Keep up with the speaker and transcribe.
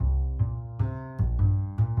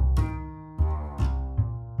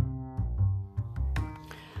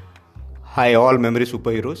Hi, all memory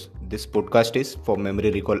superheroes. This podcast is for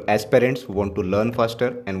memory recall aspirants who want to learn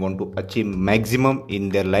faster and want to achieve maximum in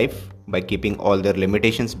their life by keeping all their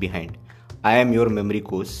limitations behind. I am your memory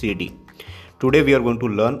coach CD. Today we are going to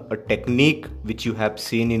learn a technique which you have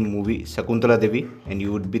seen in movie Shakuntala Devi, and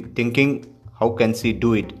you would be thinking how can she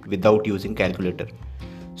do it without using calculator.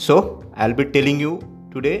 So I'll be telling you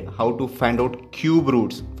today how to find out cube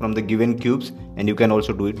roots from the given cubes, and you can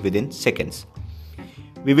also do it within seconds.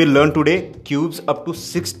 We will learn today cubes up to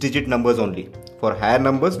 6-digit numbers only. For higher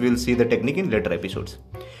numbers, we will see the technique in later episodes.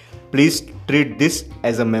 Please treat this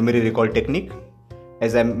as a memory recall technique,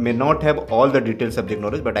 as I may not have all the detailed subject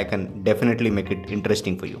knowledge, but I can definitely make it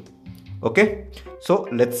interesting for you. Okay, so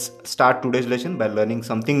let's start today's lesson by learning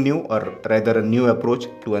something new, or rather a new approach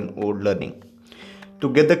to an old learning. To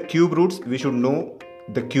get the cube roots, we should know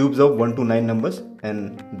the cubes of 1 to 9 numbers,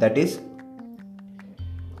 and that is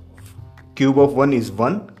cube of 1 is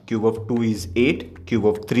 1, cube of 2 is 8, cube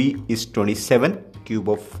of 3 is 27, cube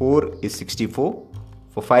of 4 is 64,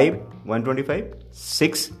 for 5, 125,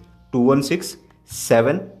 6, 216,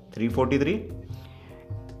 7, 343,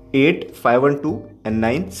 8, 512, and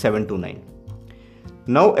 9, 729.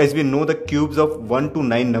 Now, as we know the cubes of 1 to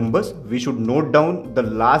 9 numbers, we should note down the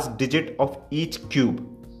last digit of each cube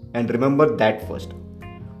and remember that first.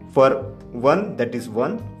 For 1, that is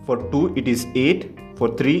 1, for 2 it is 8,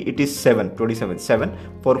 for 3 it is 7, 27, 7,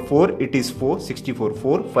 for 4 it is 4, 64,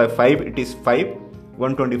 4, for 5 it is 5,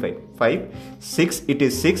 125, 5, 6 it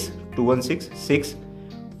is 6, 216, 6,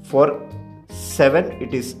 for 7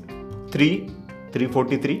 it is 3,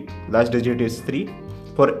 343, last digit is 3,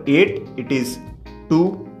 for 8 it is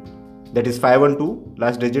 2, that is 512,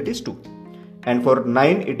 last digit is 2, and for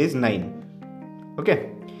 9 it is 9. Okay,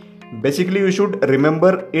 basically you should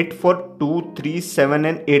remember it for 2, 3, 7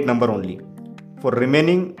 and 8 number only. For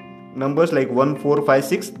remaining numbers like 1, 4, 5,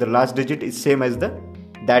 6, the last digit is same as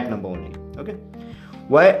that number only. Okay,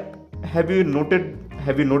 why have you noted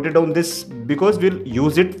down this? Because we'll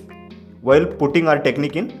use it while putting our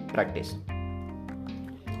technique in practice.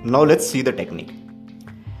 Now let's see the technique.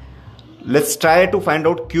 Let's try to find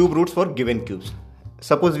out cube roots for given cubes.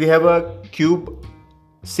 Suppose we have a cube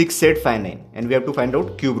 6, 8, 5, 9 and we have to find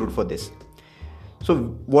out cube root for this. So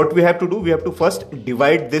what we have to do, we have to first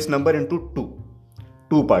divide this number into two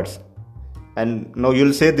parts, and now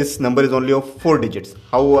you'll say this number is only of 4 digits.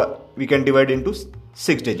 How we can divide into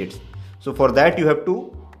 6 digits? So for that you have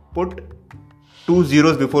to put 2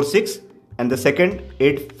 zeros before 6 and the second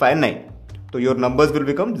 859. So your numbers will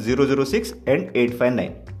become 006 and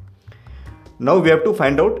 859. Now we have to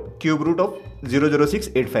find out cube root of 006,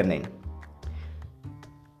 859.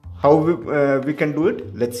 How we can do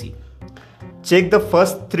it? Let's see. Check the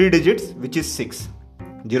first 3 digits, which is 6,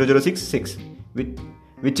 006, 6,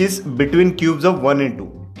 which is between cubes of 1 and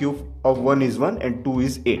 2. Cube of 1 is 1 and 2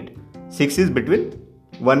 is 8. 6 is between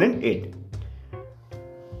 1 and 8.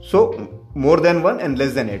 So more than 1 and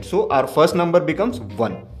less than 8. So our first number becomes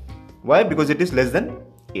 1. Why? Because it is less than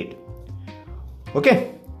 8.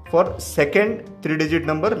 Okay. For second 3-digit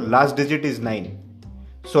number, last digit is 9.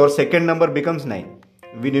 So our second number becomes 9.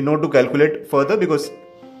 We need not to calculate further because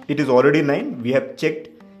it is already 9. We have checked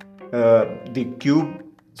the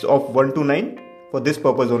cubes of 1 to 9 for this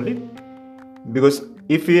purpose only. Because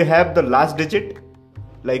if we have the last digit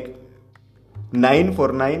like 9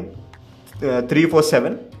 for 9, 3 for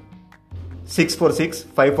 7, 6 for 6,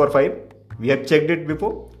 5 for 5, we have checked it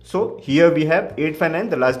before. So here we have 859,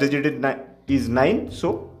 the last digit is 9.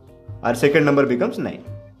 So our second number becomes 9.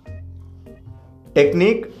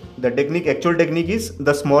 Actual technique is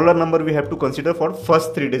the smaller number we have to consider for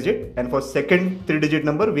first 3 digit, and for second 3-digit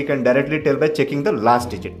number we can directly tell by checking the last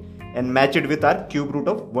digit and match it with our cube root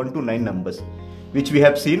of 1 to 9 numbers, which we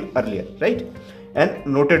have seen earlier, right? And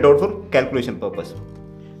noted out for calculation purpose.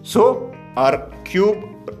 So our cube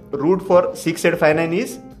root for 6859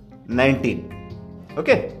 is 19.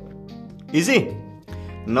 Okay, easy.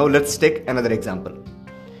 Now let's take another example.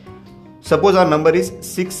 Suppose our number is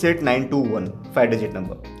 68921, 5-digit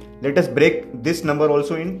number. Let us break this number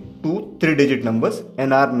also into 3-digit numbers,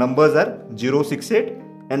 and our numbers are 068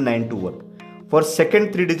 and 921. For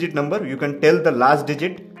second 3-digit number, you can tell the last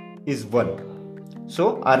digit is 1.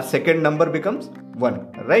 So our second number becomes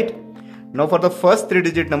 1, right? Now for the first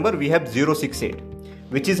 3-digit number, we have 068,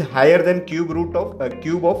 which is higher than cube root of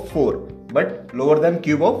cube of 4, but lower than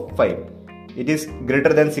cube of 5. It is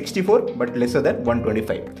greater than 64 but lesser than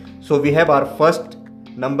 125. So we have our first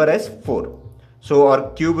number as 4. So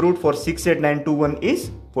our cube root for 68921 is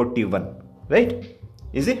 41, right?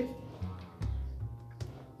 Easy.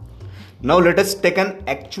 Now let us take an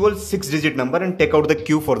actual 6-digit number and take out the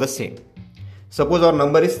cube for the same. Suppose our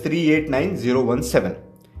number is 389017,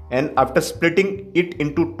 and after splitting it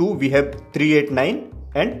into 2, we have 389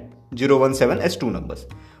 and 017 as two numbers.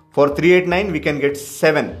 For 389 we can get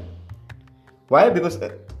 7. Why? Because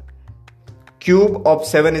cube of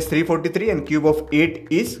 7 is 343 and cube of 8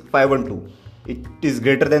 is 512. It is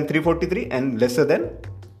greater than 343 and lesser than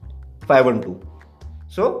 512.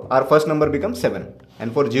 So our first number becomes 7.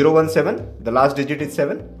 And for 017, the last digit is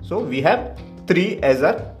 7. So we have 3 as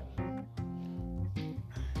our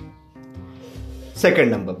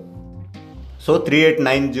second number. So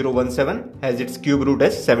 389017 has its cube root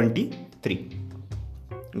as 73.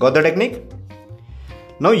 Got the technique?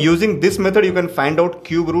 Now using this method you can find out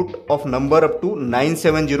cube root of number up to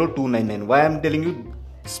 970299. Why I am telling you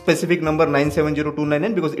specific number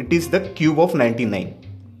 970299? Because it is the cube of 99.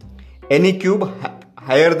 Any cube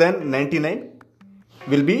higher than 99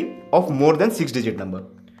 will be of more than 6-digit number.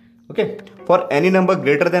 Okay. For any number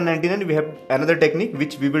greater than 99 we have another technique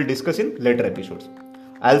which we will discuss in later episodes.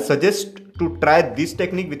 I'll suggest to try this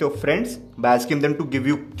technique with your friends by asking them to give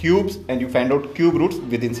you cubes and you find out cube roots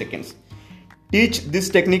within seconds. Teach this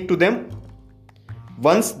technique to them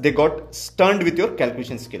once they got stunned with your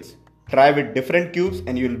calculation skills. Try with different cubes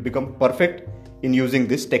and you will become perfect in using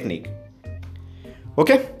this technique.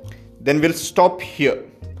 Okay, then we'll stop here,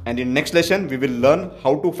 and in next lesson we will learn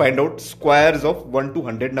how to find out squares of 1 to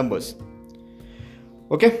 100 numbers.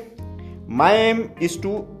 Okay, my aim is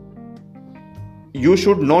you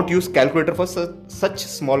should not use calculator for such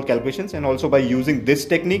small calculations, and also by using this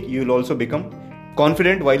technique you will also become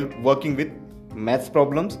confident while working with maths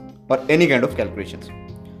problems or any kind of calculations.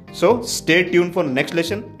 So stay tuned for next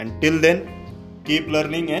lesson. Until then, keep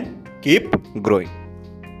learning and keep growing.